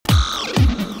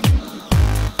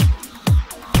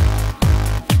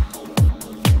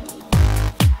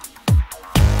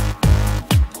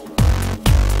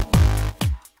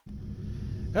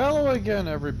again,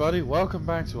 everybody. Welcome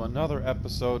back to another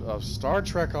episode of Star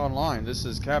Trek Online. This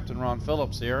is Captain Ron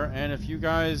Phillips here, and if you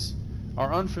guys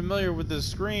are unfamiliar with this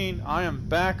screen, I am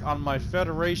back on my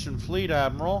Federation Fleet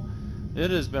Admiral.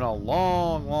 It has been a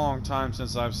long time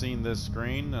since I've seen this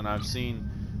screen, and I've seen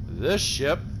this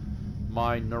ship,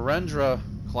 my Narendra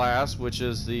class, which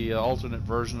is the alternate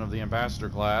version of the Ambassador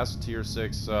class, Tier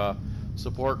 6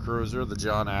 support cruiser, the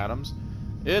John Adams.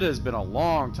 It has been a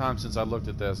long time since I looked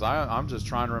at this. I'm just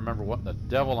trying to remember what the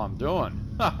devil I'm doing.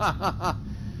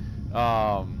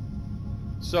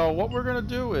 So what we're going to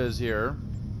do is here,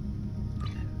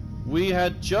 we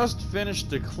had just finished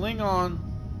the Klingon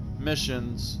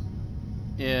missions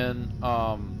in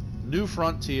New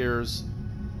Frontiers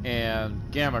and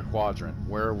Gamma Quadrant,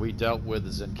 where we dealt with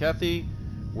Zenkethi,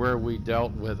 where we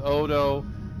dealt with Odo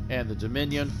and the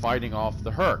Dominion fighting off the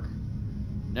Herc.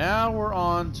 Now we're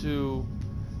on to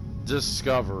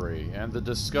Discovery and the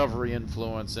Discovery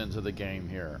influence into the game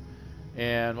here.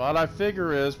 And what I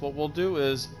figure is, what we'll do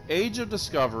is, Age of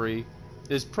Discovery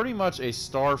is pretty much a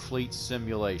Starfleet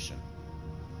simulation.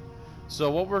 So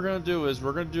what we're going to do is,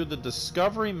 we're going to do the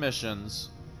Discovery missions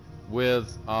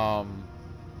with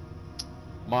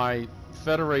my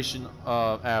Federation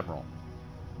Admiral.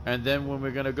 And then when we're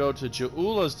going to go to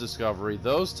Ja'ula's Discovery,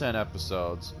 those 10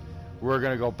 episodes, we're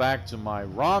going to go back to my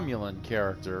Romulan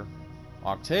character,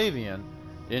 Octavian,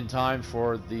 in time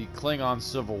for the Klingon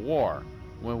Civil War,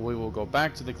 when we will go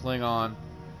back to the Klingon,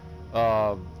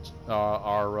 our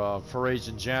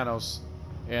Pharasian Janos,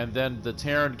 and then the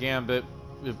Terran Gambit,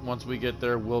 once we get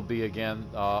there, will be again,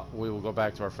 we will go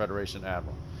back to our Federation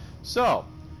Admiral. So,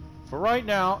 for right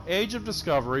now, Age of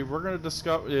Discovery, we're going to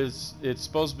discover, it's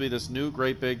supposed to be this new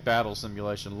great big battle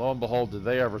simulation. Lo and behold, did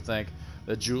they ever think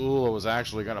that Ja'ula was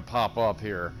actually going to pop up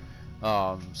here.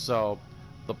 So,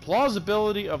 the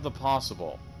plausibility of the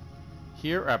possible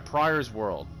here at Pryor's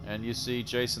World. And you see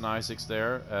Jason Isaacs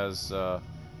there as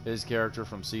his character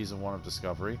from Season 1 of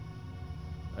Discovery.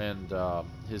 And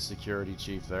his security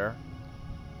chief there.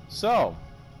 So,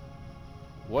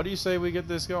 what do you say we get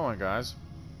this going, guys?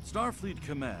 Starfleet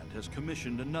Command has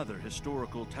commissioned another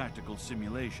historical tactical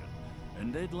simulation,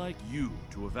 and they'd like you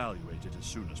to evaluate it as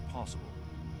soon as possible.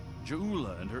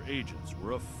 Ja'ula and her agents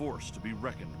were a force to be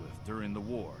reckoned with during the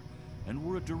war, and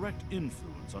were a direct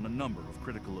influence on a number of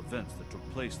critical events that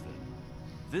took place then.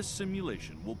 This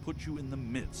simulation will put you in the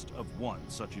midst of one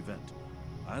such event.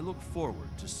 I look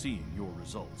forward to seeing your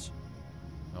results.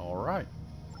 All right.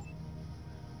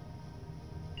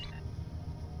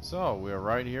 So, we're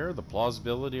right here, the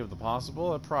plausibility of the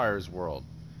possible at Pryor's World.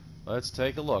 Let's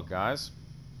take a look, guys.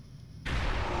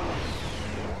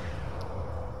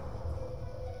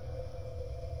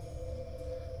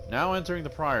 Now entering the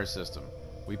Pryor system.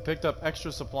 We picked up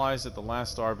extra supplies at the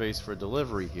last starbase for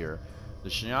delivery here. The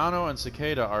Shinano and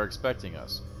Cicada are expecting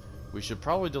us. We should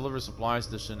probably deliver supplies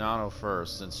to Shinano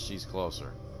first, since she's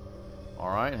closer.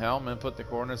 Alright, Helm, input the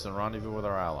coordinates and rendezvous with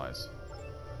our allies.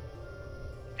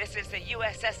 This is the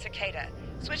USS Cicada.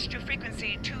 Switch to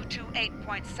frequency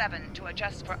 228.7 to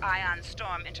adjust for ion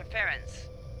storm interference.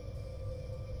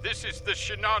 This is the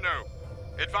Shinano.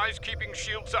 Advise keeping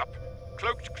shields up.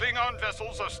 Cloaked Klingon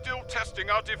vessels are still testing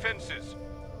our defenses.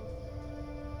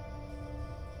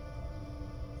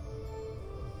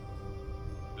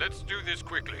 Let's do this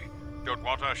quickly. Don't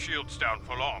want our shields down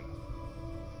for long.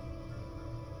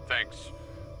 Thanks.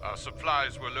 Our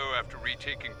supplies were low after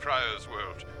retaking Pryor's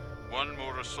World. One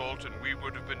more assault and we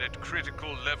would have been at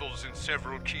critical levels in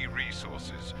several key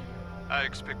resources. I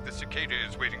expect the Cicada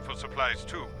is waiting for supplies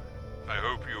too. I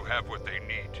hope you have what they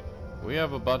need. We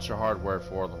have a bunch of hardware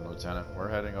for them, Lieutenant. We're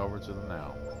heading over to them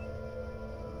now.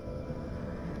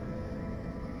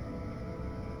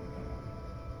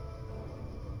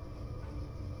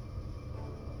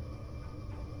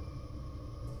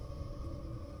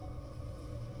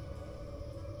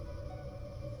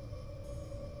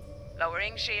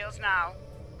 Lowering shields now.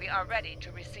 We are ready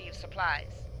to receive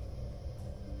supplies.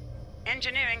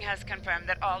 Engineering has confirmed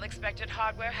that all expected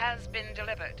hardware has been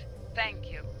delivered.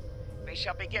 Thank you. We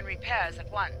shall begin repairs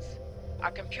at once.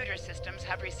 Our computer systems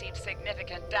have received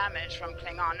significant damage from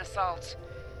Klingon assaults.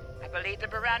 I believe the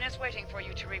Baran is waiting for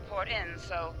you to report in,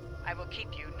 so I will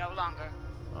keep you no longer.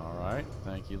 Alright,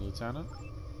 thank you, Lieutenant.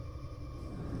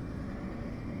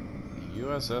 The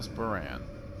USS Baran.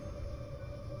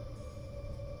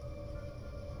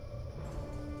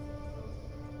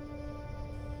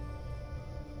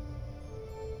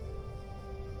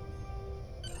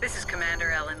 This is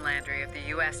Commander Ellen Landry of the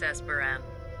USS Baran.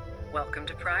 Welcome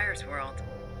to Pryor's World.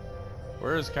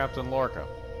 Where is Captain Lorca?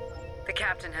 The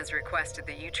captain has requested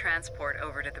that you transport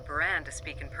over to the Baran to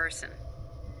speak in person.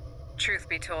 Truth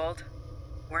be told,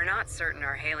 We're not certain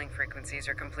our hailing frequencies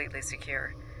are completely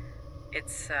secure.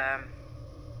 It's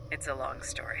a long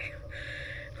story.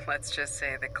 Let's just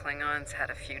say the Klingons had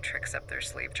a few tricks up their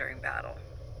sleeve during battle.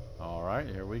 Alright,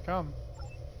 here we come.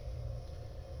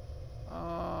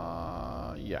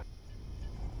 Yeah.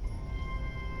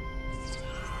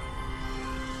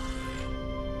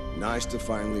 Nice to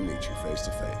finally meet you face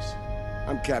to face.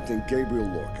 I'm Captain Gabriel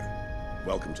Lorca.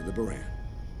 Welcome to the Baran.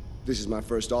 This is my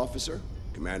first officer,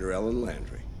 Commander Ellen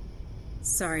Landry.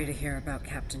 Sorry to hear about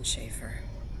Captain Schaefer.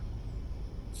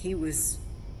 He was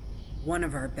one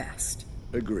of our best.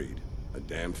 Agreed. A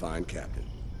damn fine captain.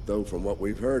 Though from what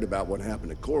we've heard about what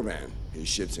happened at Korvan, his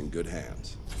ship's in good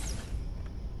hands.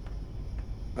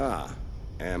 Ah,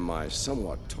 and my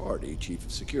somewhat tardy Chief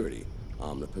of Security,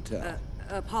 Amna Patel.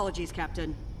 Apologies,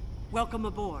 Captain. Welcome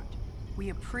aboard. We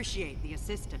appreciate the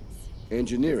assistance.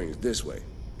 Engineering's this way,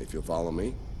 if you'll follow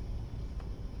me.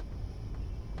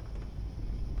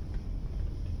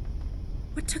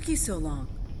 What took you so long?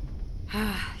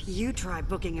 You try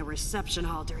booking a reception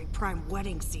hall during prime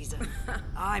wedding season.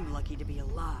 I'm lucky to be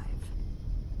alive.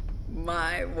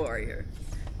 My warrior.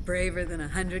 Braver than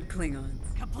 100 Klingons.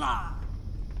 Kapla!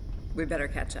 We better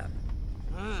catch up.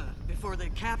 Before the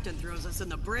captain throws us in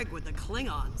the brig with the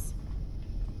Klingons.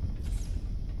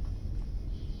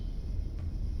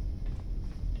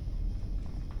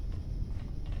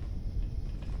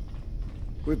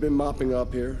 We've been mopping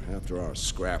up here after our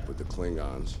scrap with the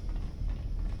Klingons.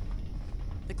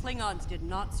 The Klingons did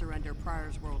not surrender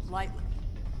Pryor's world lightly.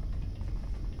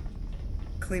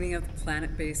 Cleaning up the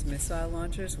planet-based missile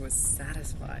launchers was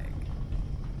satisfying.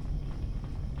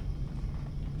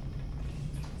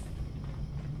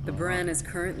 The Baran is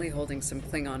currently holding some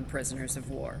Klingon prisoners of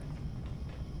war.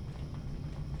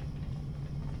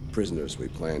 Prisoners we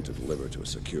plan to deliver to a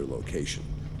secure location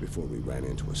before we ran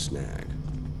into a snag.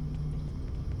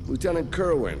 Lieutenant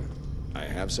Kerwin, I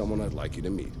have someone I'd like you to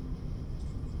meet.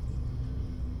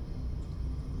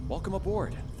 Welcome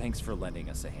aboard. Thanks for lending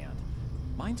us a hand.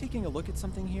 Mind taking a look at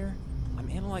something here? I'm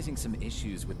analyzing some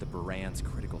issues with the Baran's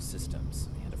critical systems,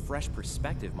 and a fresh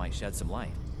perspective might shed some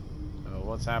light.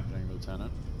 What's happening,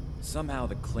 Lieutenant? Somehow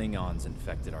the Klingons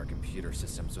infected our computer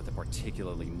systems with a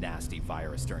particularly nasty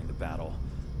virus during the battle.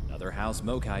 Another House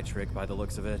Mokai trick by the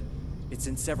looks of it. It's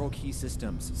in several key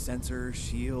systems. Sensors,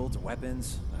 shields,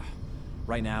 weapons.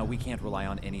 Right now, we can't rely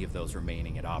on any of those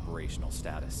remaining at operational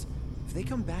status. If they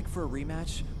come back for a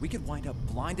rematch, we could wind up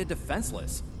blind and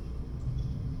defenseless.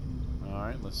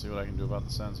 Alright, let's see what I can do about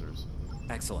the sensors.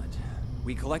 Excellent.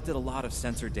 We collected a lot of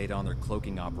sensor data on their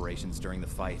cloaking operations during the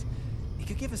fight. It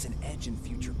could give us an edge in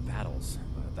future battles.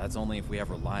 But that's only if we have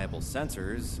reliable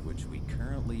sensors, which we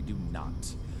currently do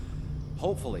not.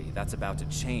 Hopefully, that's about to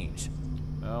change.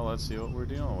 Well, let's see what we're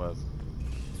dealing with.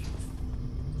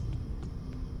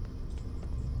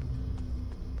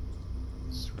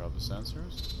 Scrub the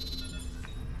sensors.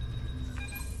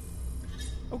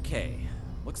 Okay,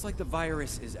 looks like the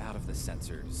virus is out of the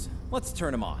sensors. Let's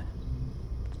turn them on.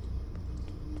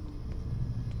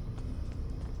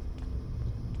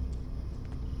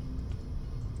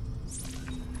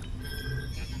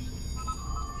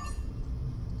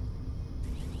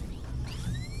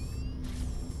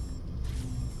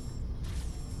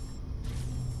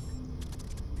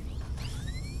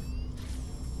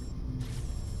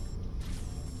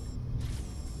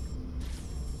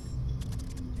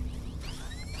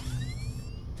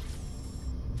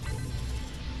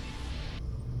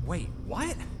 Wait,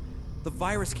 what? The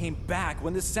virus came back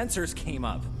when the sensors came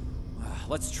up.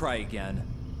 Let's try again.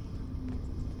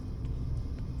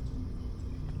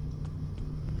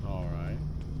 Alright.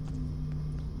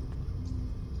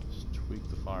 Just tweak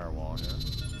the firewall here.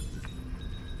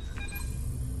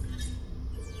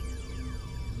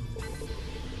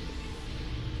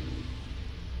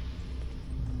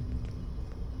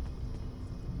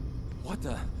 What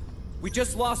the? We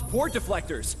just lost port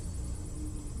deflectors!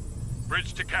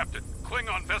 Bridge to Captain.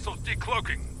 Klingon vessels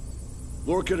decloaking.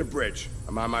 Lorca to bridge.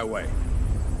 I'm on my way.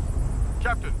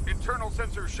 Captain, internal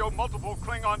sensors show multiple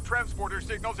Klingon transporter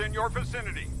signals in your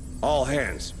vicinity. All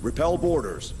hands, repel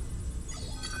boarders.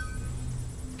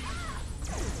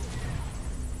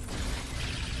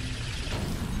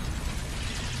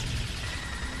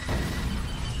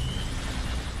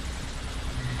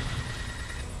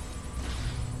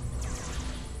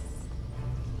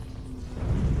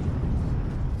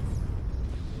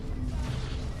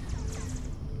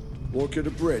 Lorca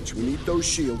to bridge. We need those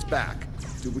shields back.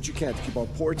 Do what you can to keep our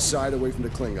port side away from the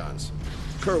Klingons.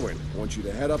 Kerwin, I want you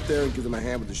to head up there and give them a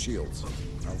hand with the shields.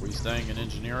 Are we staying in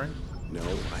engineering? No,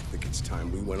 I think it's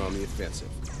time we went on the offensive.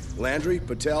 Landry,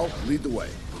 Patel, lead the way.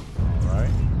 Alright.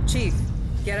 Chief,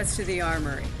 Get us to the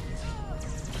armory.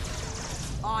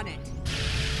 On it.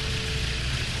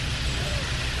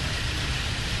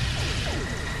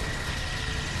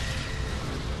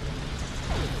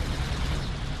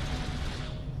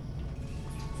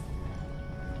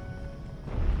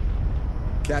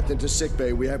 Captain to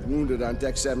sickbay. We have wounded on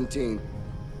deck 17.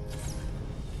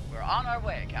 We're on our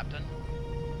way, Captain.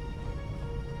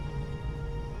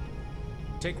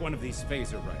 Take one of these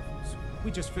phaser rifles.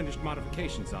 We just finished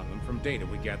modifications on them from data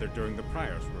we gathered during the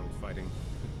Prior's World fighting.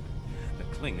 The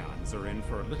Klingons are in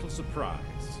for a little surprise.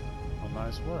 Well,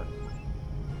 nice work.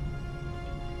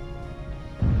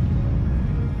 Let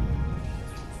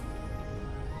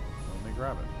me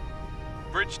grab it.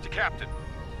 Bridge to Captain.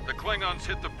 The Klingons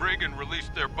hit the brig and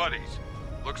released their buddies.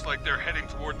 Looks like they're heading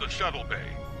toward the shuttle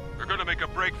bay. They're gonna make a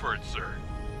break for it, sir.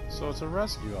 So it's a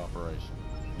rescue operation.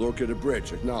 Lorca to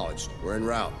bridge, acknowledged. We're en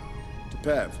route.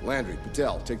 Tepev, Landry,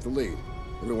 Patel, take the lead.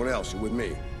 Everyone else, you're with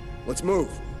me. Let's move.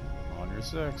 On your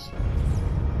 6.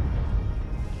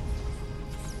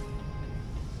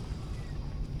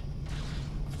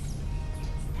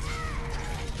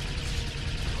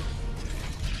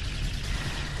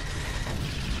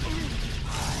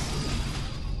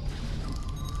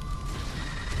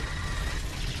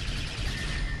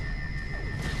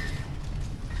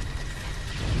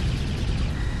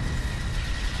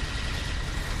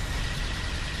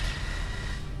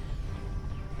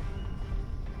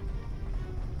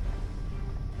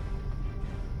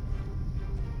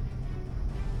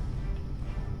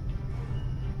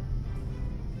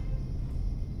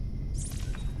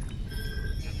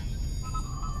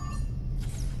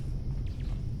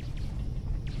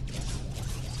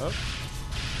 Up.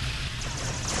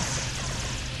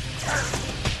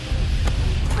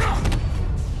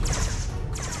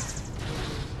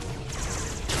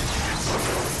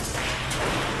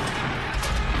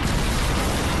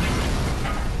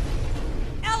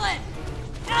 Ellen!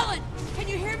 Ellen! Can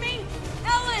you hear me?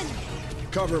 Ellen!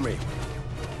 Cover me.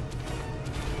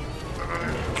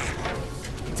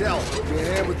 Patel, give me a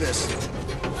hand with this.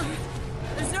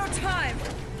 There's no time.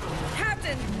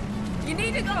 Captain, you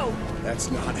need to go. That's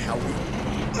not how we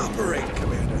operate,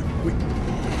 Commander. We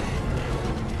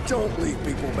don't leave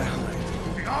people behind.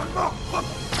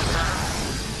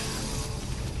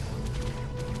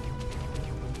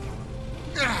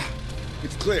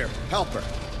 It's clear. Help her.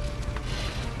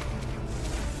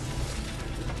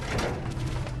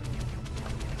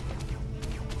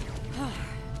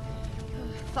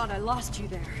 Thought I lost you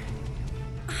there.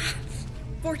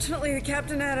 Fortunately, the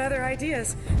captain had other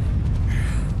ideas.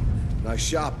 Nice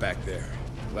shot back there.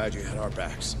 Glad you had our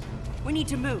backs. We need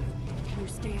to move. Can you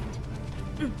stand?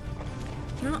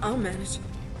 No, I'll manage.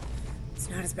 It's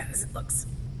not as bad as it looks.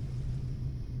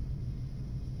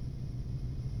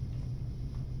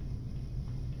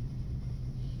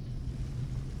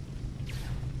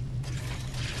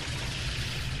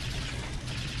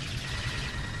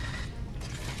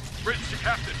 Bridge to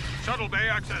Captain. Shuttle bay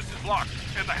access is blocked,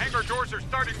 and the hangar doors are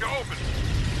starting to open.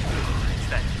 It's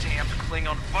that damned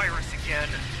Klingon virus again.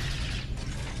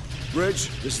 Bridge,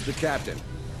 this is the captain.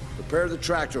 Prepare the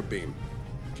tractor beam,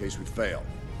 in case we fail.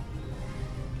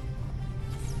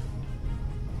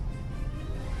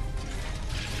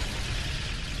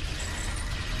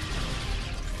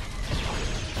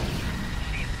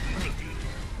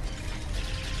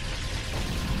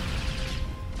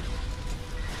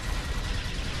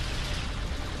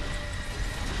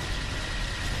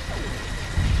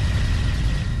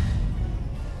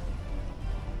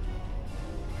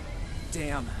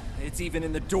 Damn, it's even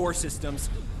in the door systems.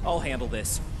 I'll handle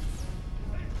this.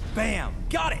 Bam!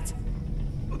 Got it!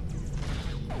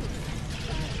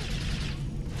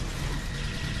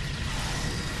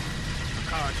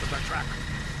 Cards of the track.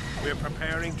 We're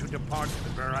preparing to depart the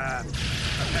Baran.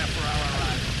 Prepare for our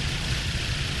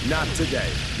arrival. Not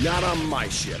today. Not on my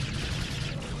ship.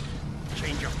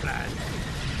 Change of plan.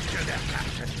 To their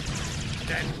captain.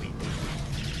 Then we...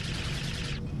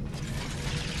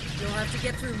 You'll have to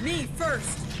get through me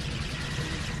first.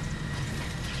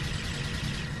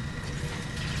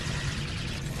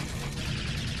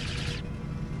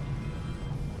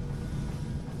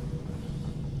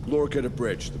 Lorca to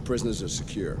bridge. The prisoners are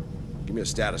secure. Give me a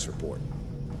status report.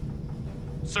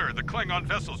 Sir, the Klingon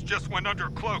vessels just went under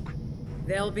cloak.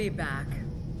 They'll be back.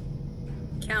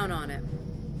 Count on it.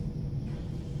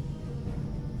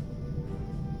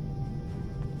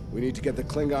 We need to get the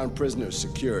Klingon prisoners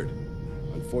secured.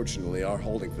 Unfortunately, our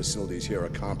holding facilities here are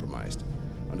compromised.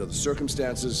 Under the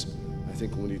circumstances, I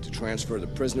think we'll need to transfer the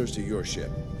prisoners to your ship.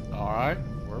 All right,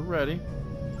 we're ready.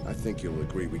 I think you'll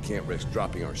agree we can't risk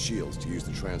dropping our shields to use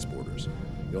the transporters.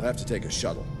 You'll have to take a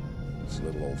shuttle. It's a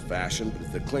little old-fashioned, but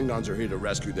if the Klingons are here to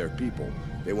rescue their people,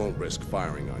 they won't risk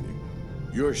firing on you.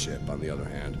 Your ship, on the other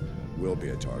hand, will be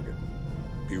a target.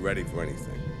 Be ready for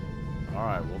anything. All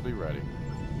right, we'll be ready.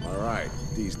 All right,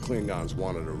 these Klingons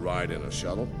wanted a ride in a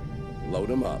shuttle. Load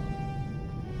them up.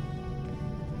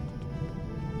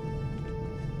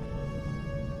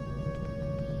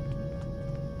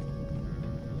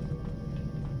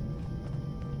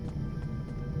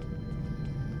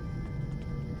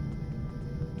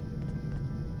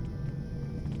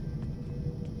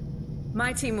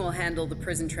 My team will handle the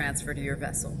prison transfer to your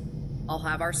vessel. I'll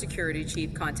have our security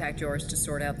chief contact yours to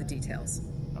sort out the details.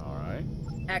 All right.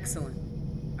 Excellent.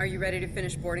 Are you ready to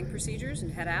finish boarding procedures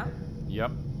and head out?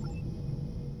 Yep.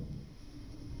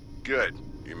 Good.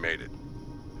 You made it.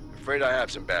 Afraid I have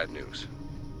some bad news.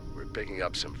 We're picking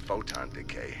up some photon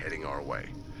decay heading our way.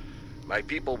 My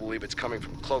people believe it's coming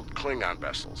from cloaked Klingon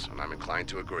vessels, and I'm inclined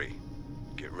to agree.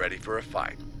 Get ready for a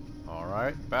fight. All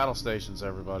right. Battle stations,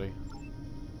 everybody.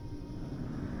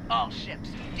 All ships,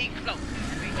 decloak.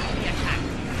 Renew the attack.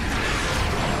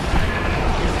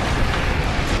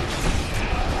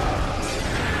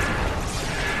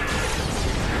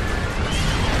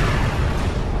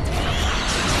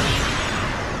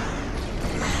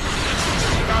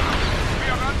 We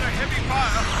are under heavy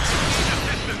fire. Need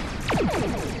assistance.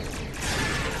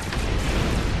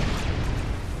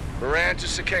 Moran to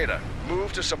Cicada.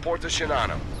 Move to support the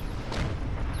Shinano.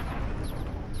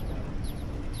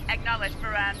 Acknowledge,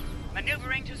 Baran.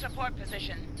 Maneuvering to support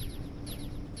position.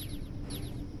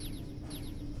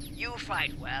 You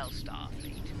fight well,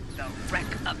 Starfleet. The wreck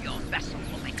of your vessel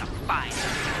will make a fine.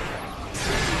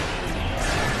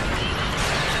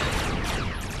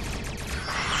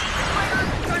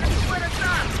 Trying to split us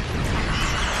up!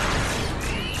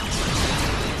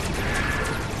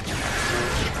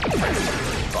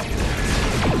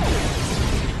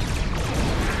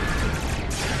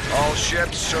 All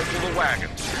ships, circle the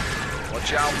wagons.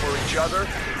 Watch out for each other.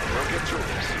 We'll get through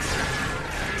this.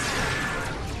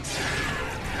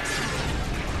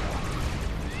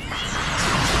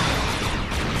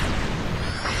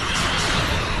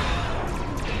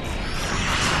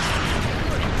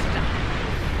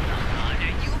 The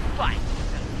harder you fight,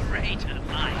 the greater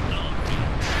my glory.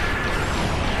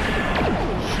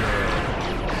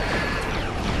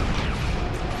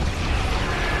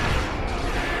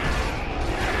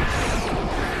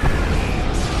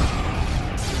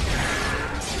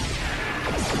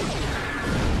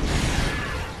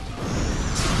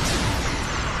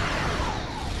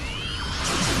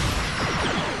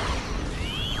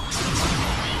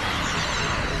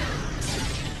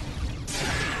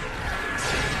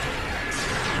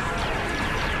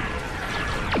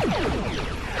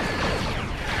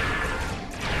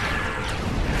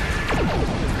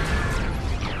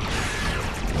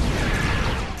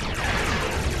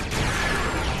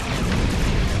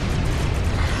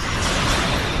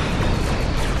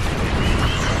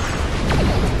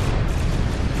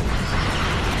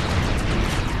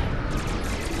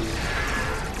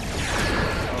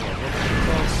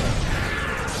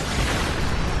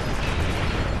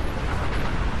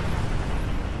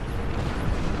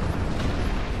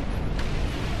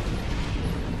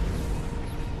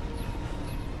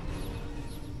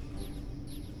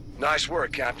 Nice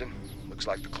work, Captain. Looks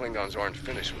like the Klingons aren't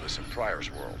finished with us in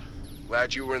Pryor's world.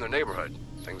 Glad you were in the neighborhood.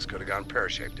 Things could have gone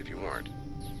pear-shaped if you weren't.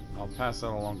 I'll pass that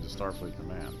along to Starfleet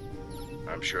Command.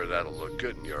 I'm sure that'll look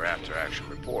good in your after-action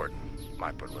report.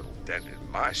 Might put a little dent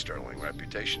in my sterling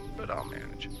reputation, but I'll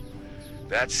manage.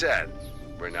 That said,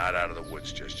 we're not out of the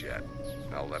woods just yet.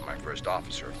 I'll let my first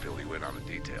officer fill you in on the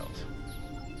details.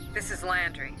 This is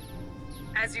Landry.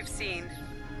 As you've seen,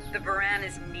 the Baran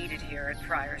is needed here at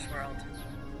Pryor's world.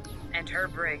 And her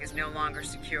brig is no longer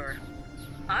secure.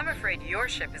 I'm afraid your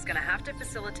ship is gonna have to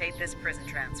facilitate this prison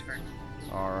transfer.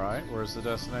 All right, where's the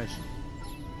destination?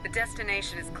 The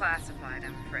destination is classified,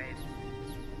 I'm afraid.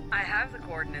 I have the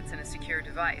coordinates in a secure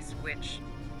device, which,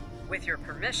 with your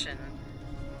permission,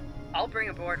 I'll bring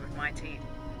aboard with my team.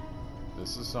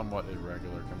 This is somewhat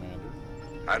irregular, Commander.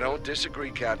 I don't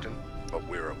disagree, Captain, but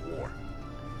we're at war.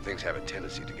 Things have a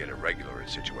tendency to get irregular in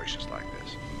situations like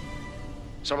this.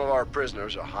 Some of our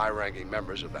prisoners are high-ranking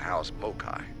members of the House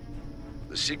Mokai.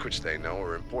 The secrets they know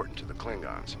are important to the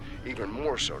Klingons, even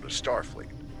more so to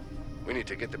Starfleet. We need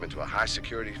to get them into a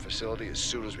high-security facility as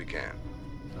soon as we can.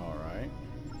 All right.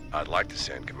 I'd like to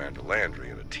send Commander Landry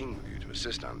and a team with you to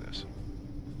assist on this.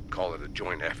 Call it a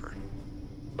joint effort.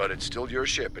 But it's still your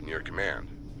ship and your command.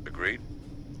 Agreed?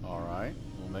 All right,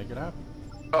 we'll make it happen.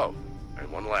 Oh,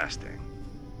 and one last thing.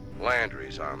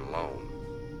 Landry's on loan.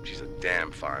 She's a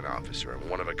damn fine officer and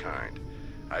one of a kind.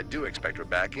 I do expect her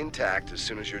back intact as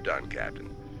soon as you're done,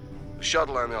 Captain. The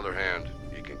shuttle, on the other hand,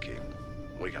 you can keep.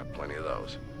 We got plenty of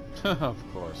those. Of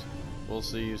course. We'll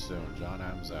see you soon. John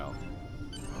Adams out.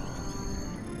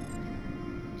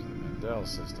 Mandel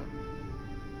system.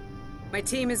 My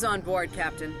team is on board,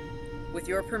 Captain. With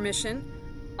your permission,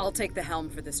 I'll take the helm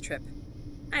for this trip.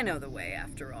 I know the way,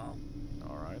 after all.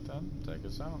 Alright then, take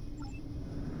us out.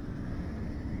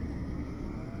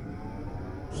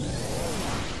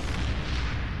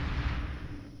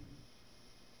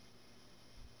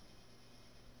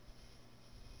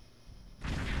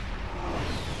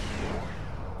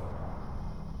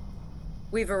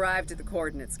 We've arrived at the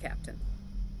coordinates, Captain.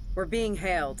 We're being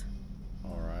hailed.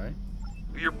 Alright.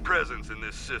 Your presence in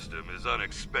this system is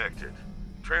unexpected.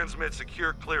 Transmit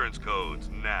secure clearance codes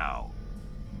now.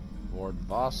 Warden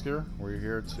Vosker, we're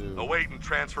here to... Awaiting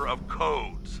transfer of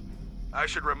codes. I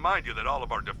should remind you that all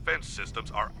of our defense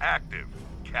systems are active,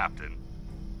 Captain.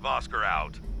 Vosker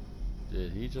out.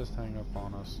 Did he just hang up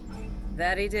on us?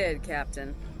 That he did,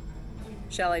 Captain.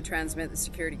 Shall I transmit the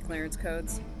security clearance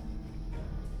codes?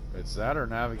 It's that or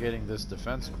navigating this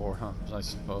defense core, I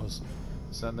suppose.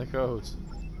 Send the codes.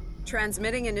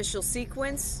 Transmitting initial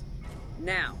sequence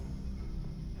now.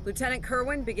 Lieutenant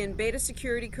Kerwin, begin beta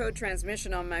security code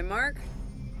transmission on my mark.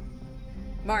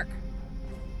 Mark.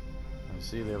 I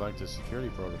see they like the security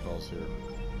protocols here.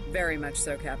 Very much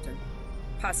so, Captain.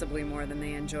 Possibly more than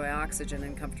they enjoy oxygen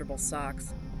and comfortable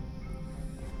socks.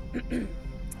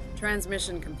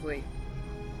 Transmission complete.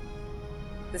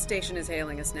 The station is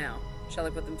hailing us now. Shall I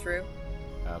put them through?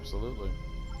 Absolutely.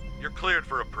 You're cleared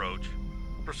for approach.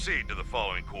 Proceed to the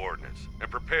following coordinates and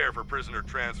prepare for prisoner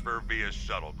transfer via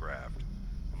shuttlecraft.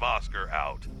 Vosker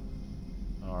out.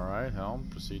 Alright, helm,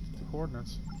 proceed to the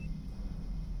coordinates.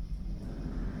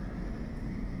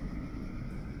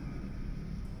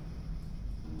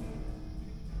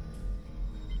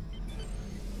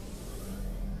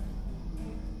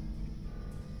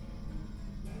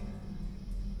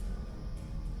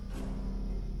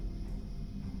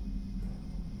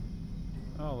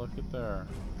 Oh, look at there.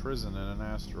 Prison in an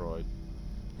asteroid.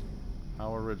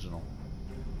 How original.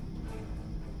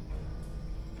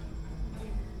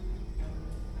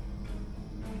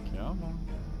 Come on.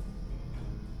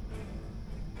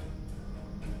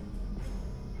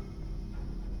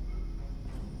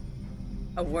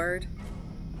 A word,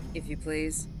 if you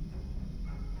please.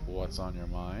 What's on your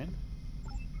mind?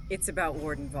 It's about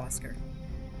Warden Vosker.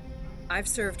 I've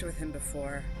served with him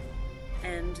before,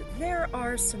 and there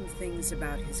are some things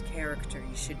about his character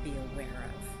you should be aware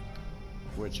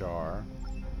of. Which are?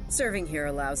 Serving here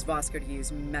allows Vosker to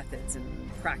use methods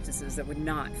and practices that would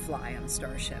not fly on a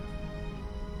starship.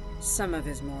 Some of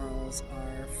his morals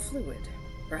are fluid,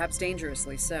 perhaps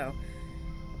dangerously so.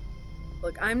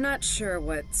 Look, I'm not sure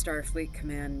what Starfleet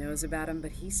Command knows about him,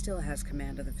 but he still has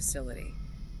command of the facility.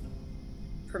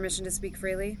 Permission to speak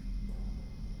freely?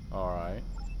 Alright.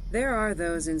 There are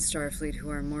those in Starfleet who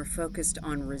are more focused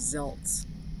on results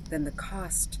than the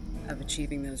cost of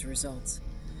achieving those results.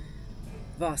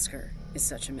 Vosker is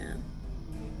such a man.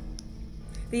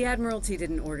 The Admiralty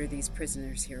didn't order these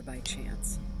prisoners here by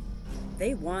chance.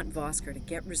 They want Vosker to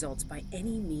get results by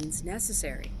any means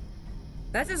necessary.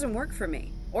 That doesn't work for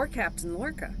me, or Captain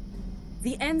Lorca.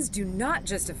 The ends do not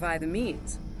justify the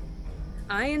means.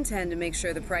 I intend to make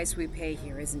sure the price we pay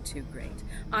here isn't too great.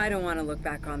 I don't want to look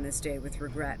back on this day with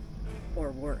regret,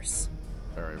 or worse.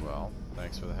 Very well.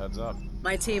 Thanks for the heads up.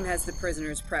 My team has the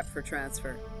prisoners prepped for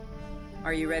transfer.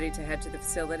 Are you ready to head to the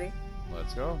facility?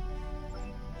 Let's go.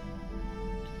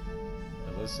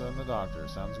 Alyssa and the doctor.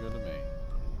 Sounds good to me.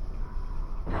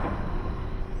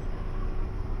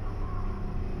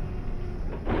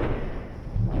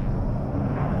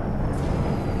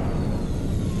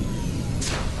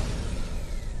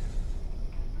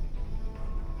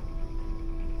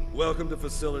 Welcome to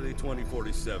Facility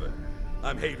 2047.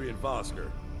 I'm Hadrian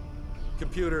Vosker.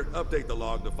 Computer, update the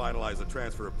log to finalize the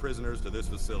transfer of prisoners to this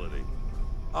facility.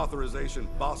 Authorization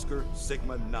Vosker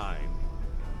Sigma 9.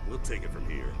 We'll take it from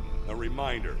here. A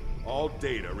reminder, all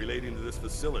data relating to this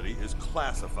facility is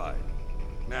classified.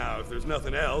 Now, if there's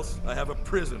nothing else, I have a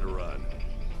prison to run.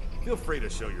 Feel free to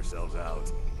show yourselves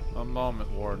out. A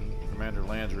moment, Warden. Commander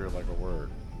Landry would like a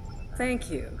word. Thank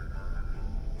you.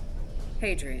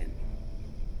 Hadrian,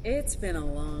 it's been a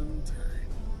long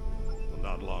time. Well,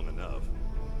 not long enough.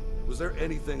 Was there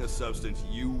anything of substance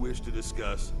you wish to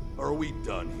discuss, or are we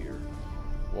done here?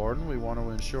 Warden, we want to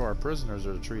ensure our prisoners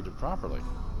are treated properly.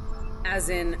 As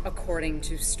in, according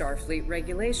to Starfleet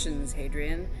regulations,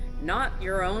 Hadrian, not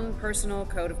your own personal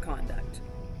code of conduct.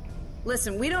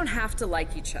 Listen, we don't have to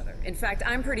like each other. In fact,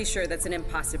 I'm pretty sure that's an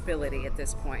impossibility at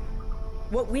this point.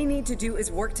 What we need to do is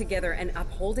work together in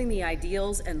upholding the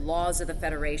ideals and laws of the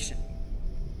Federation.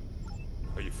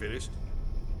 Are you finished?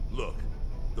 Look,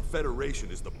 the Federation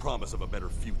is the promise of a better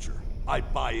future. I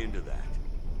buy into that.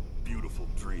 Beautiful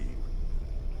dream.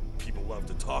 People love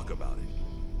to talk about it.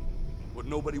 What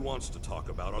nobody wants to talk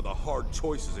about are the hard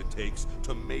choices it takes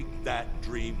to make that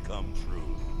dream come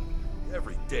true.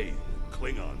 Every day, the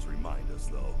Klingons remind us,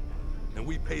 though. And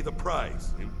we pay the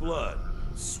price in blood,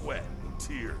 sweat, and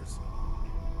tears.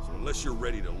 So unless you're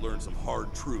ready to learn some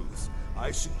hard truths,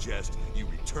 I suggest you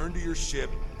return to your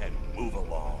ship and move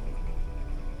along.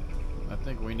 I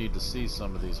think we need to see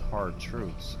some of these hard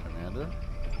truths, Commander.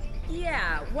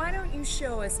 Yeah, why don't you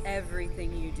show us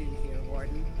everything you do here,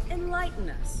 Warden? Enlighten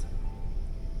us.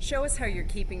 Show us how you're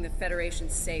keeping the Federation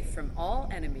safe from all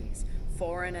enemies,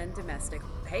 foreign and domestic.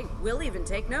 Hey, we'll even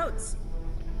take notes.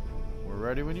 We're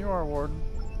ready when you are, Warden.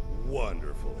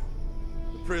 Wonderful.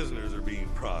 The prisoners are being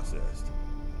processed.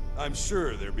 I'm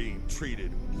sure they're being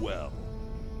treated well.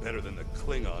 Better than the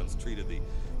Klingons treated the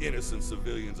innocent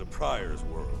civilians of Pryor's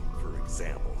world, for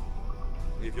example.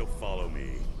 If you'll follow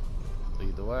me.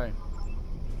 Lead the way.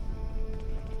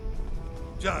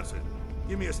 Johnson,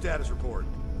 give me a status report.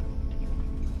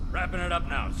 Wrapping it up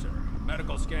now, sir.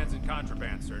 Medical scans and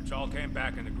contraband search all came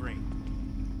back in the green.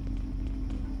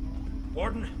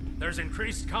 Warden, there's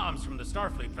increased comms from the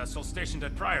Starfleet vessel stationed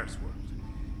at Pryor's world.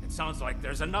 It sounds like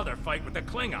there's another fight with the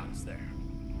Klingons there.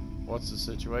 What's the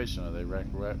situation? Are they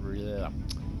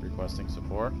requesting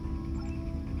support?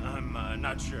 I'm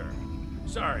not sure.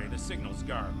 Sorry, the signal's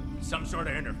garbled. Some sort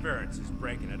of interference is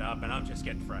breaking it up, and I'm just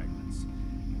getting fragments.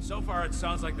 So far, it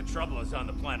sounds like the trouble is on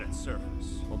the planet's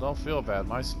surface. Well, don't feel bad.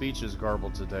 My speech is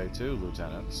garbled today, too,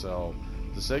 Lieutenant, so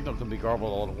the signal can be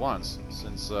garbled all at once.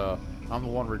 Since I'm the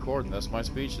one recording this, my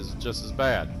speech is just as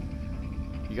bad.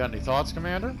 You got any thoughts,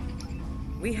 Commander?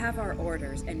 We have our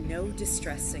orders, and no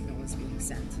distress signal is being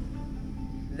sent.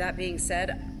 That being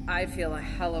said, I'd feel a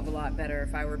hell of a lot better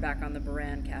if I were back on the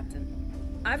Baran, Captain.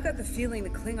 I've got the feeling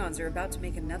the Klingons are about to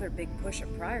make another big push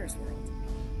at Pryor's world.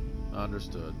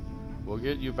 Understood. We'll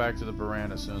get you back to the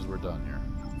Baran as soon as we're done here.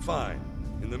 Fine.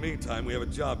 In the meantime, we have a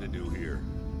job to do here.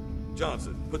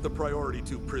 Johnson, put the Priority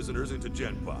 2 prisoners into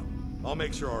GenPop. I'll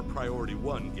make sure our Priority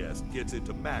 1 guest gets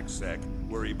into MaxSec,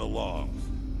 where he belongs.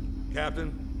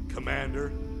 Captain,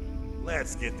 Commander,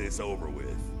 let's get this over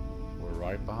with. We're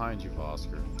right behind you,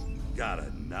 Vosker. Got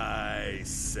a nice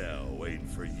cell waiting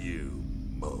for you,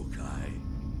 Mokai.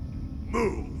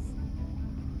 Move!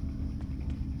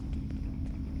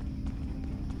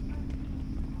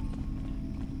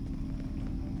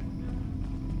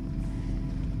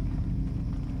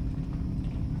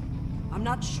 I'm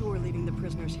not sure leaving the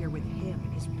prisoners here with him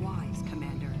is wise,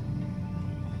 Commander.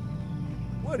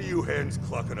 What are you hens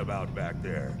clucking about back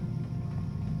there?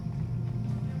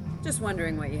 Just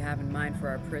wondering what you have in mind for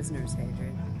our prisoners,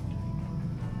 Hadrian.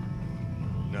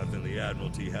 Nothing the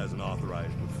Admiralty hasn't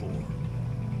authorized before.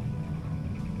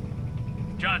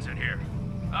 Johnson here.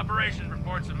 Operations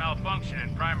reports a malfunction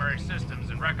in primary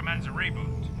systems and recommends a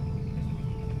reboot.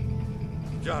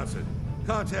 Johnson,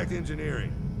 contact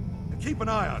engineering. And keep an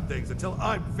eye on things until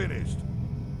I'm finished.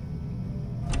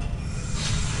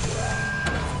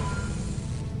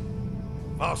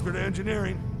 Oscar to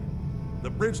engineering. The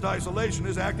bridge to isolation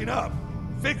is acting up.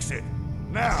 Fix it.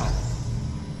 Now.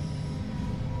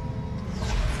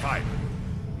 Fine.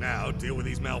 Now deal with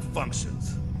these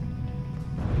malfunctions.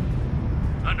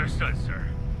 Understood, sir.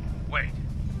 Wait.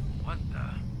 What the...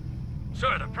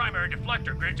 Sir, the primary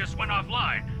deflector grid just went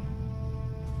offline.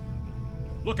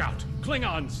 Look out!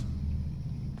 Klingons!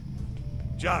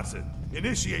 Johnson,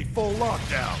 initiate full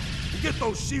lockdown. And get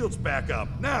those shields back up,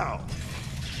 now!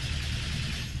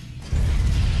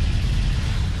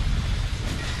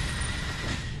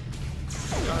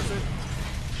 Johnson?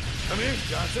 Come in,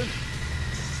 Johnson.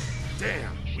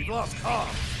 Damn, we've lost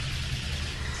comms.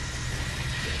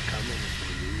 They're coming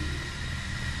for you.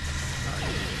 Are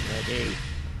you ready?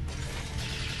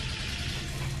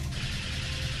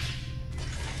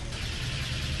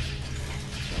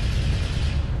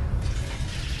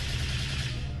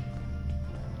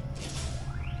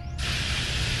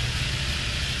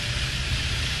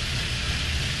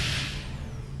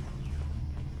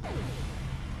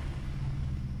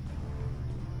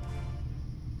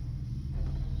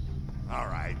 All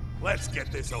right, let's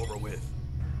get this over with.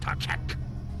 Takek.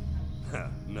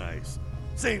 Nice.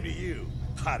 Same to you,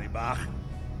 Haribach.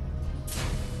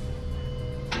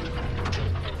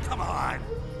 Come on,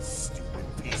 stupid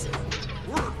piece of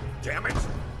work, damn it!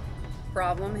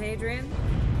 Problem, Hadrian?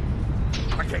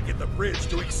 I can't get the bridge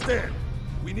to extend.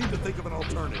 We need to think of an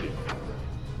alternative.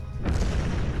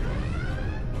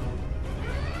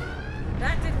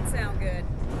 sound good.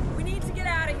 We need to get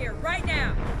out of here, right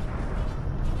now!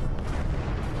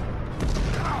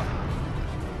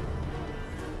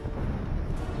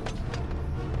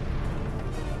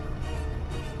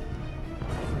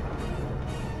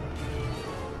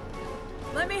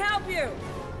 Let me help you!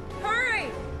 Hurry!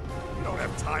 You don't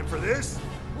have time for this.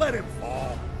 Let him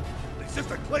fall. He's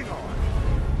just a Klingon.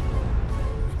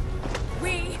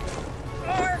 We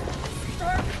are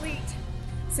Starfleet.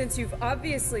 Since you've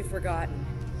obviously forgotten,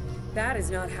 that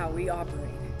is not how we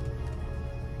operate.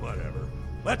 Whatever.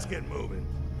 Let's get moving.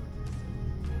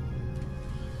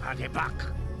 Adebak.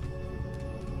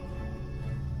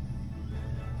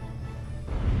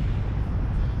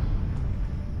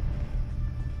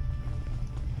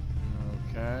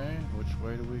 Okay, which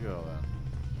way do we go then?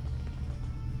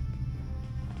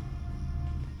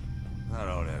 I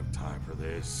don't have time for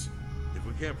this. If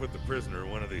we can't put the prisoner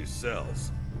in one of these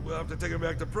cells, we'll have to take him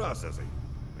back to processing.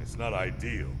 It's not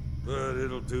ideal, but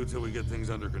it'll do till we get things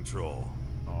under control.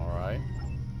 All right.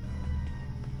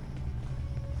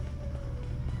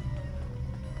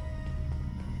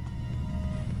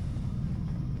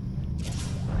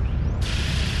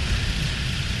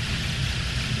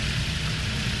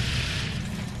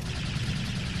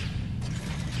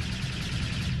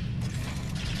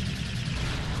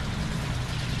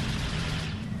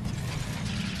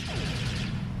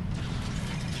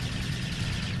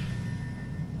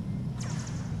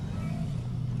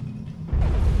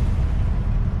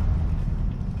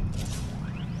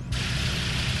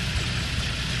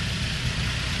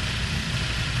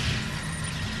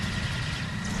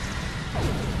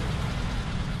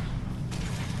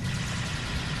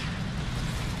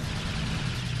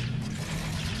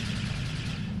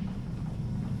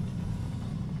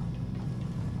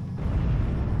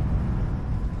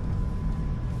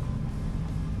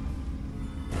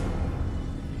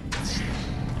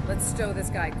 Let's stow this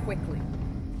guy quickly.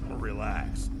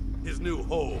 Relax. His new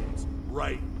home's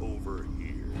right over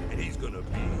here, and he's gonna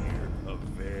be here a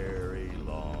very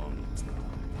long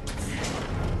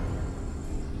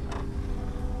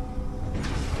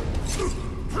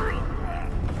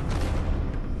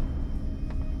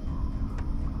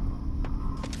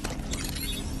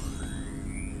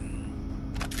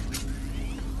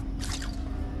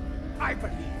I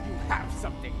believe you have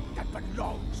something that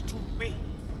belongs to me.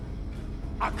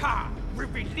 Akar will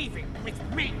be leaving with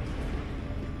me.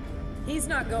 He's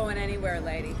not going anywhere,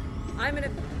 lady. I'm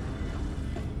gonna...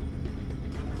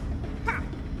 Ha!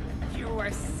 You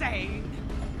were saying,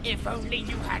 if only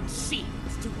you had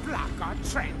shields to block our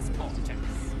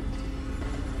transporters.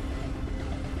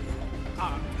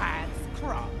 Our paths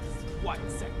cross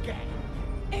once again.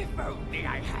 If only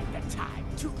I had the time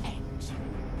to end you.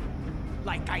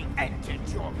 Like I ended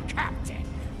your captain.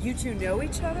 You two know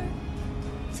each other?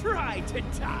 Try to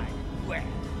die well.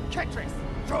 Ketris,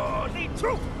 surely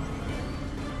true.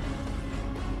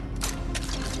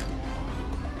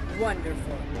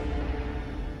 Wonderful.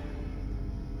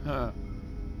 Huh.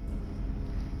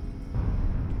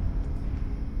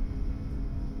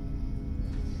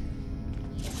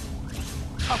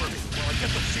 Cover me while I get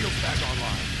the shields back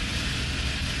online.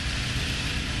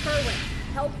 Kerwin,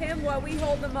 help him while we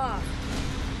hold them off.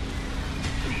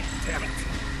 Damn it.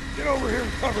 Get over here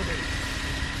and cover me.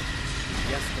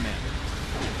 Yes, Commander.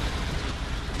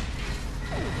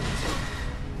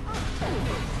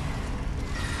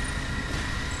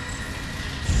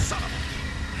 Son of a...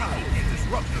 How did these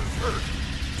disruptors hurt?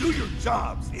 Do your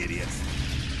jobs, idiots.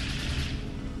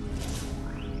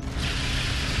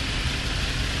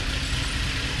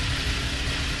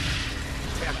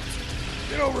 Damn it.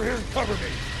 Get over here and cover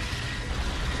me.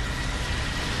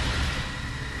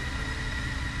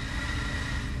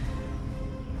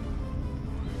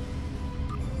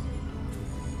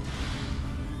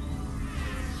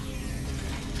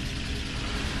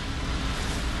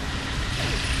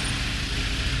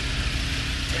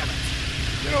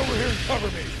 Get over here and cover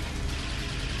me!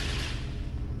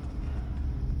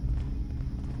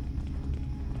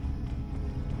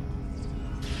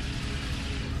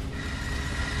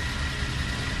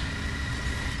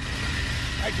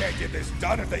 I can't get this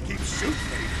done if they keep shooting me!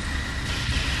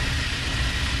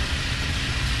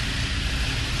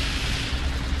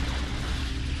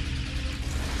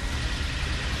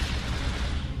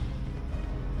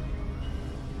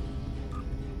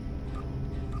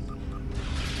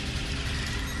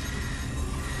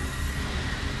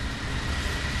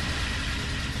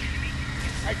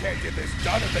 I can't get this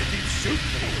done if they keep shooting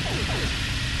me.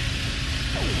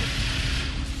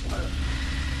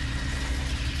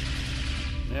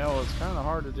 Yeah, well, it's kind of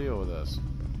hard to deal with this.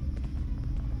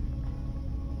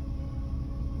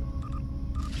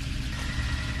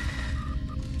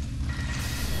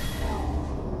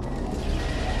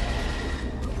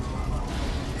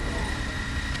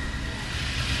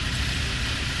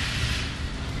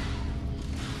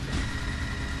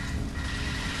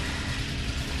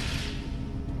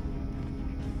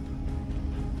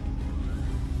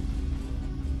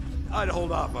 I'd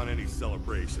hold off on any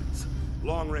celebrations.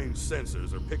 Long-range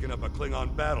sensors are picking up a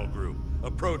Klingon battle group,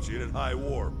 approaching at high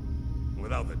warp.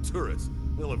 Without the turrets,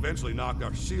 they'll eventually knock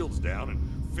our shields down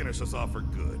and finish us off for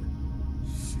good.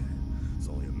 Shit, it's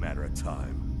only a matter of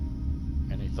time.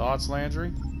 Any thoughts,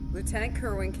 Landry? Lieutenant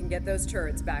Kerwin can get those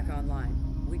turrets back online.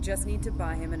 We just need to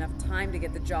buy him enough time to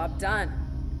get the job done.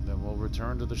 Then we'll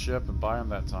return to the ship and buy him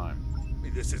that time. I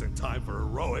mean, this isn't time for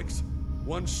heroics.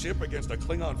 One ship against a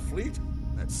Klingon fleet?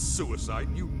 That's suicide,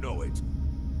 and you know it.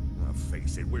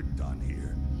 Face it, we're done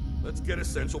here. Let's get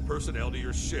essential personnel to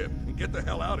your ship and get the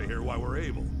hell out of here while we're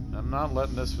able. I'm not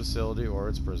letting this facility or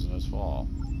its prisoners fall.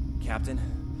 Captain,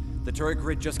 the turret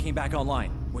grid just came back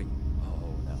online. Wait,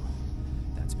 oh no,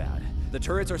 that's bad. The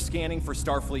turrets are scanning for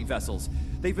Starfleet vessels.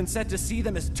 They've been set to see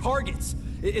them as targets.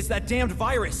 It's that damned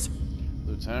virus.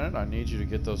 Lieutenant, I need you to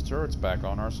get those turrets back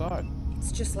on our side.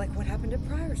 It's just like what happened at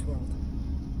Pryor's World.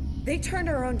 They turned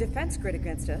our own defense grid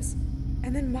against us,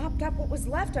 and then mopped up what was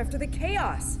left after the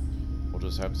chaos. We'll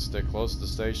just have to stick close to the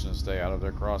station and stay out of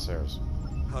their crosshairs.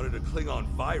 How did a Klingon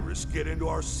virus get into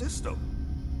our system?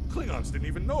 Klingons didn't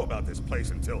even know about this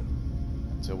place until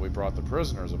we brought the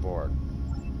prisoners aboard.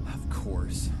 Of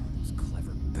course. Those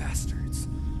clever bastards.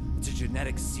 It's a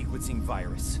genetic sequencing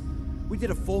virus. We did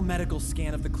a full medical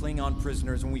scan of the Klingon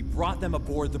prisoners when we brought them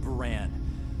aboard the Buran.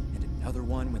 And another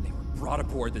one when they were brought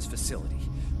aboard this facility.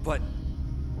 But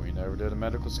we never did a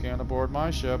medical scan aboard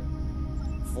my ship.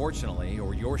 Fortunately,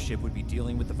 or your ship would be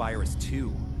dealing with the virus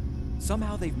too.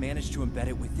 Somehow they've managed to embed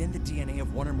it within the DNA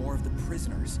of one or more of the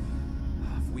prisoners.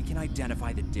 If we can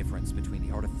identify the difference between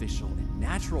the artificial and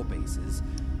natural bases,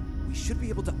 we should be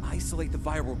able to isolate the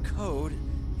viral code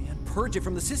and purge it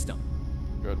from the system.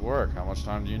 Good work. How much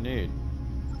time do you need?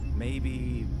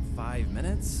 Maybe 5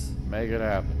 minutes? Make it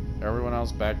happen. Everyone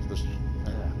else back to the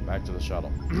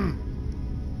shuttle.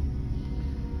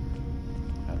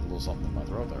 Had a little something in my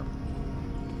throat there.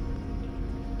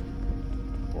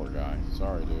 Poor guy.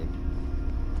 Sorry, dude.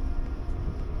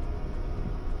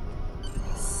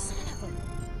 Son of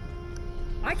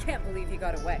a... I can't believe he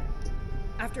got away.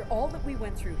 After all that we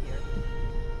went through here,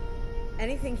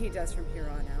 anything he does from here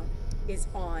on out is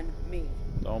on me.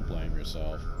 Don't blame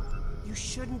yourself. You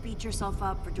shouldn't beat yourself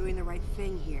up for doing the right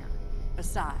thing here.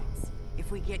 Besides,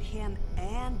 if we get him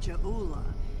and Ja'ula,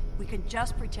 we can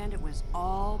just pretend it was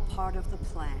all part of the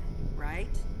plan, right?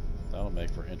 That'll make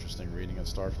for interesting reading at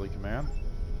Starfleet Command.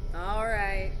 All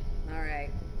right.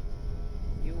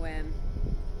 You win.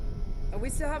 But we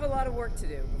still have a lot of work to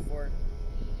do before,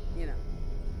 you know,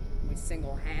 we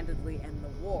single-handedly end the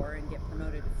war and get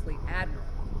promoted to Fleet Admiral.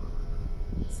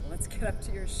 So let's get up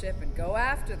to your ship and go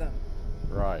after them.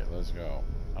 Right, let's go.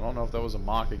 I don't know if that was a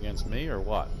mock against me or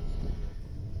what.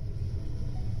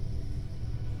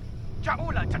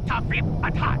 Ja'ula to Tafib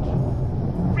Attack!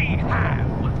 We have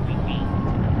what we need.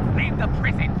 Leave the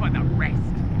prison for the rest.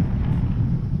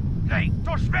 Hey,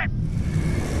 Toshvet!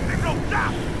 Leave no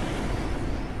doubt!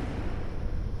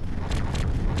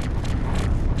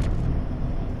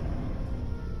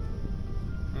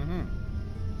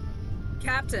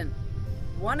 Captain,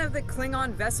 one of the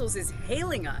Klingon vessels is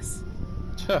hailing us.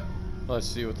 Let's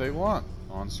see what they want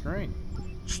on screen.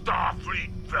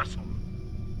 Starfleet vessel.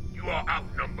 You are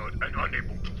outnumbered and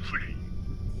unable to flee.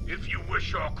 If you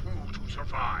wish your crew to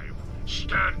survive,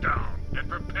 stand down and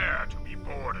prepare to be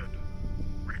boarded.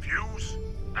 Refuse,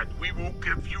 and we will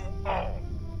give you all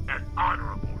an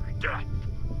honorable death.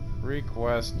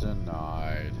 Request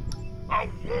denied. A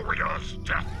warrior's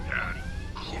deathbed.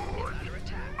 Good.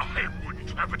 I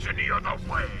wouldn't have it any other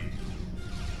way.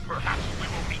 Perhaps we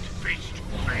will meet face to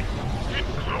face in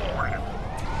glory.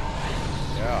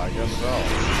 Yeah, I guess so.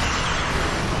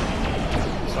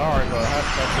 Sorry, but I have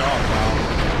to cut you off now.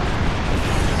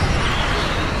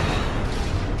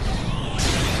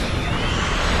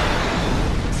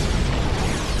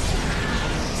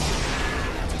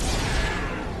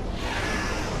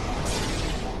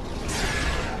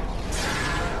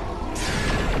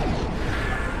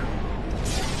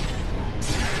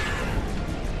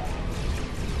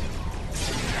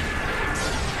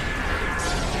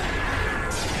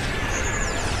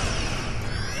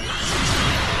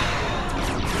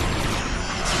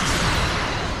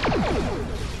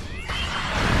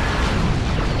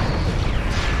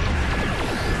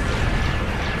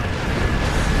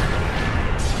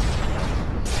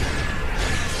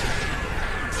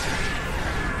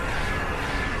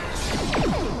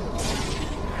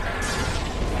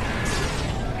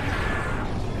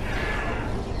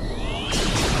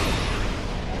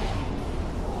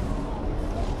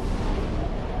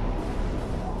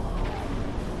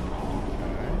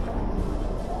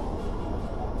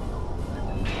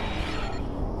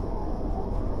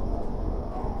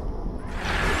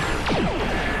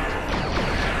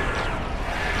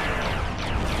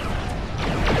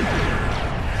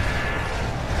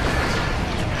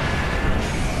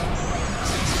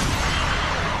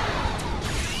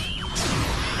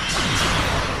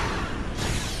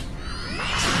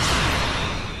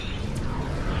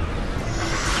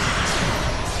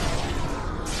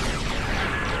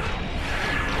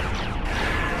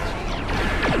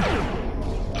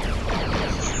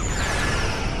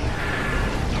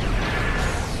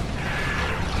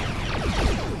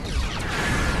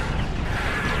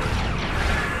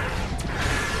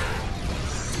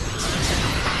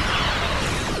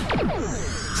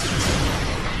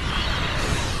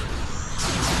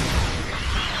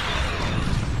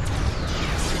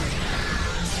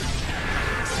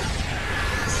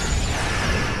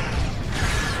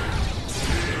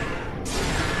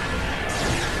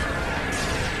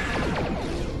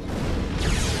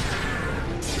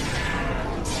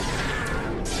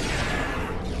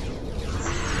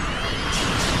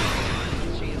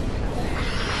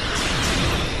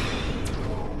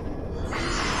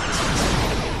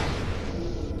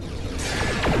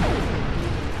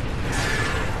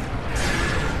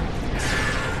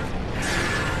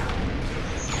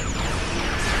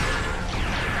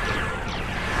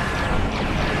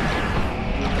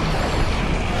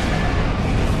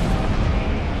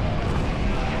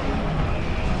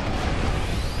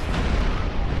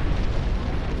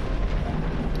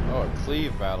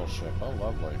 battleship. Oh,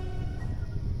 lovely.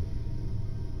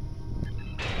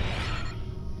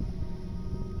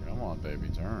 Come on, baby,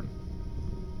 turn.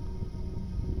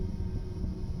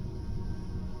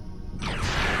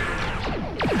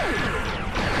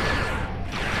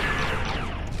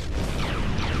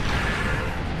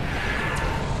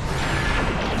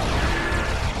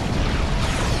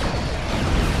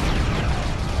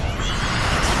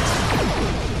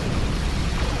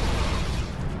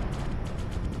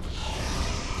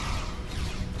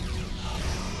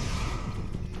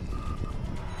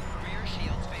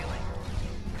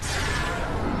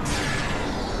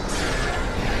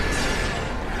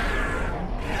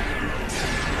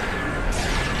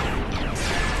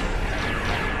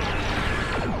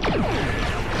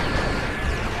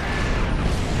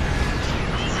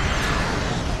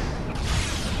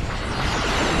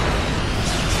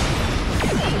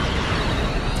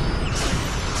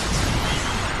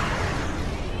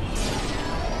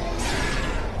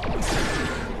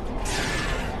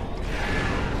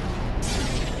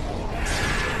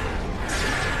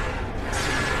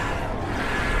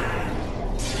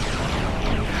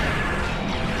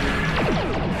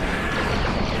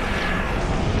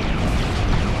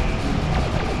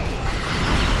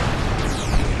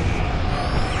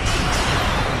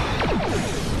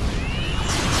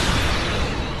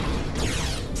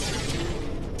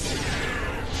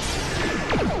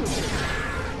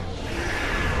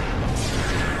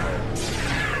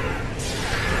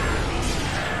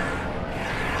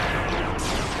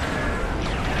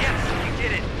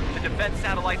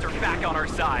 Satellites are back on our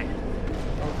side.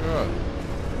 Oh, good.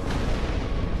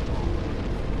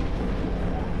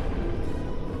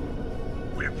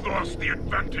 We've lost the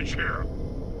advantage here.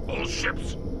 All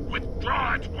ships,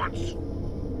 withdraw at once.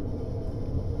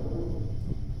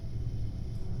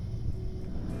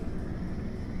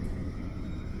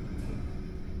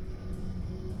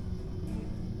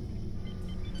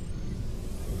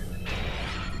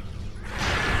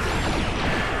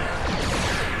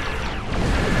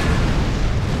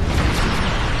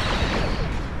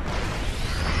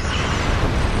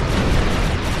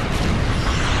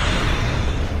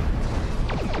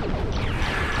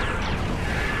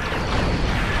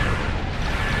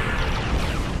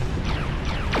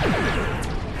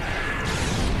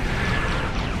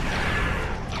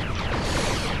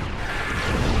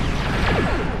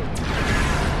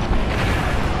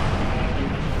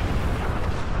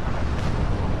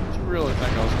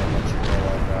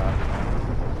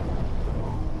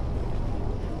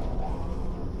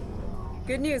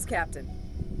 Good news, Captain.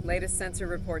 Latest sensor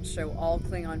reports show all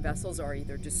Klingon vessels are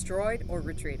either destroyed or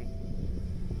retreating.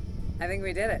 I think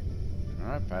we did it.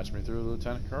 Alright, patch me through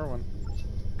Lieutenant Kerwin.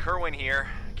 Kerwin here.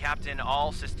 Captain,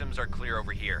 all systems are clear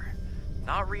over here.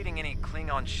 Not reading any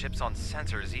Klingon ships on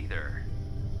sensors either.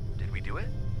 Did we do it?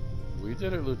 We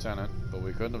did it, Lieutenant, but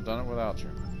we couldn't have done it without you.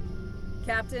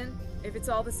 Captain, if it's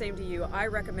all the same to you, I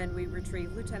recommend we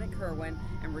retrieve Lieutenant Kerwin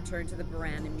and return to the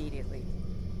Baran immediately.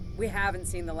 We haven't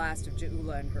seen the last of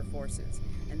Ja'ula and her forces,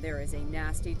 and there is a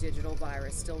nasty digital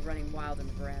virus still running wild in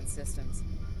the Baran systems.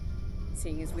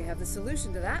 Seeing as we have the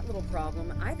solution to that little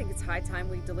problem, I think it's high time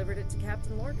we delivered it to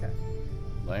Captain Lorca.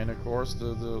 Laying a course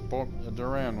to the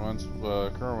Duran once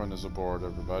Kerwin is aboard,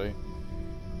 everybody.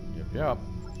 Yep.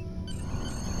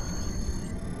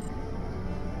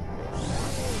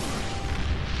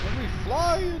 Let me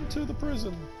fly into the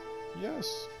prison.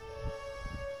 Yes.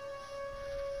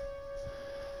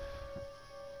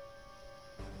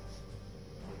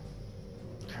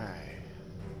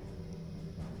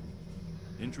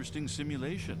 Interesting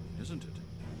simulation, isn't it?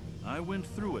 I went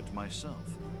through it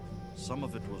myself. Some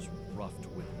of it was rough to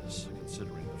witness,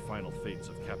 considering the final fates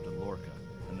of Captain Lorca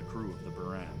and the crew of the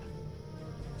Baran.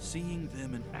 Seeing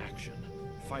them in action,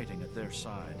 fighting at their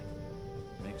side,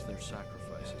 makes their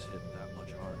sacrifices hit that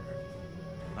much harder.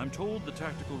 I'm told the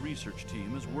tactical research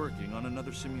team is working on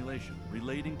another simulation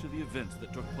relating to the events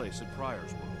that took place at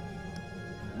Pryor's World.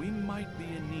 We might be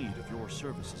in need of your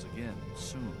services again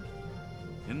soon.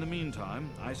 In the meantime,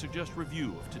 I suggest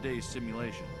review of today's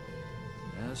simulation.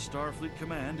 As Starfleet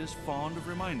Command is fond of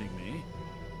reminding me,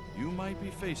 you might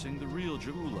be facing the real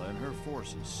Ja'ula and her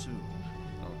forces soon.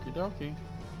 Okie dokie.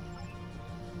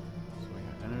 So we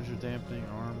got energy dampening,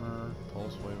 armor,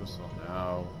 pulse wave assault.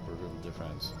 No, we're good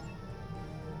defense.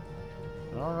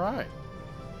 Alright.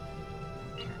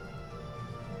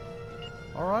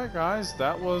 Alright guys,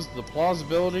 that was the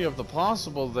plausibility of the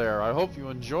possible there. I hope you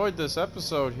enjoyed this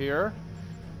episode here.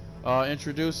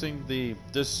 Introducing the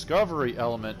discovery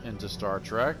element into Star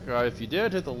Trek. If you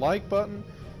did, hit the like button,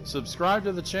 subscribe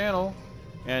to the channel,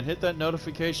 and hit that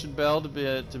notification bell to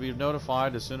be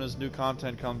notified as soon as new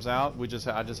content comes out. I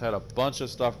just had a bunch of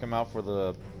stuff come out for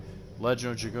the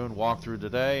Legend of Dragoon walkthrough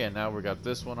today, and now we got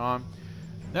this one on.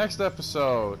 Next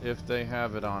episode, if they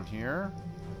have it on here,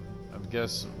 I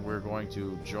guess we're going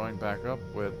to join back up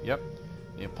with, yep,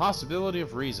 the impossibility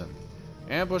of reason.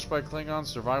 Ambushed by Klingons,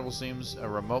 survival seems a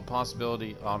remote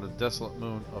possibility on the desolate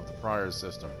moon of the Prior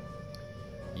system.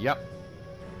 Yep.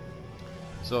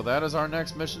 So that is our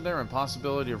next mission there,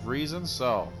 impossibility of reason.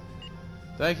 So,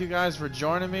 thank you guys for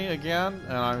joining me again,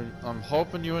 and I'm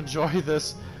hoping you enjoy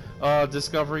this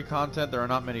Discovery content. There are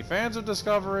not many fans of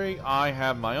Discovery. I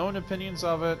have my own opinions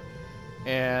of it,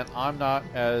 and I'm not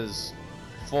as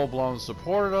full-blown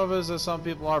supportive of it as some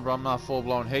people are, but I'm not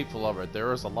full-blown hateful of it.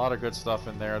 There is a lot of good stuff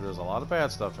in there. There's a lot of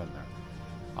bad stuff in there.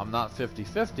 I'm not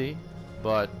 50-50,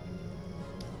 but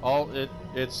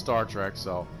it's Star Trek,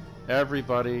 so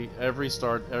everybody, every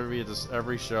show,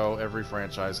 every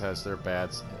franchise has their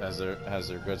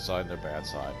good side and their bad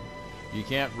side. You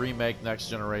can't remake Next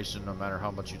Generation no matter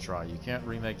how much you try. You can't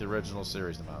remake the original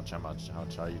series no matter how much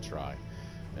you try.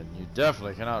 And you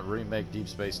definitely cannot remake Deep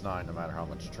Space Nine no matter how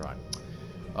much you try.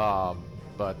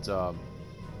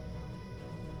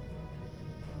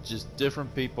 Just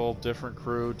different people, different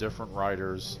crew, different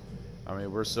writers. I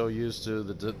mean, we're so used to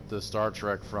the Star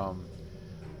Trek from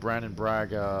Brandon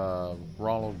Braga,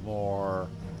 Ronald Moore,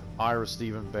 Ira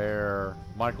Stephen Bear,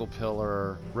 Michael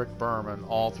Piller, Rick Berman,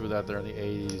 all through that there in the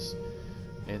 80s,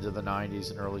 into the 90s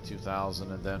and early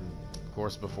 2000, and then, of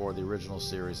course, before the original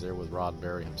series there with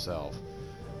Roddenberry himself.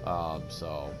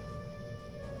 So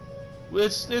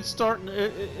it's starting.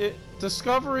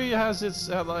 Discovery has its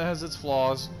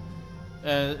flaws,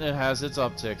 and it has its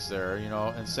upticks there, you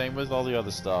know. And same with all the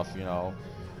other stuff, you know.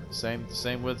 Same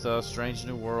with Strange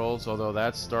New Worlds, although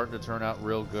that's starting to turn out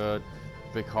real good.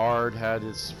 Picard had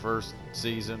its first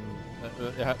season.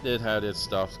 It had its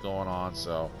stuff going on,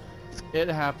 so it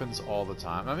happens all the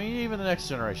time. I mean, even the Next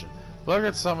Generation. Look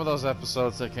at some of those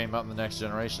episodes that came out in the Next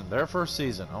Generation. Their first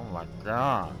season, oh my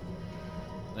god!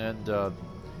 And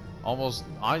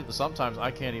sometimes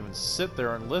I can't even sit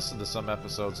there and listen to some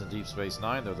episodes in Deep Space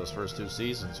Nine. They're those first two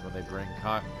seasons when they bring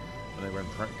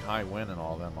Kai Wynn and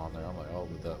all them on there. I'm like, oh,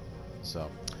 so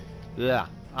yeah,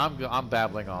 I'm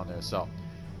babbling on there. So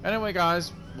anyway,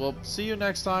 guys, we'll see you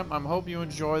next time. I hope you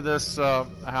enjoy this.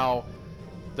 How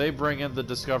they bring in the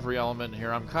Discovery element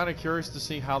here. I'm kind of curious to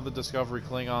see how the Discovery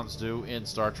Klingons do in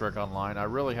Star Trek Online. I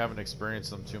really haven't experienced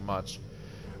them too much.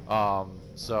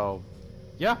 So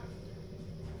yeah.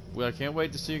 Well, I can't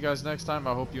wait to see you guys next time.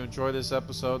 I hope you enjoy this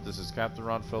episode. This is Captain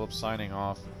Ron Phillips signing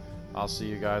off. I'll see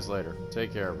you guys later.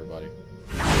 Take care, everybody.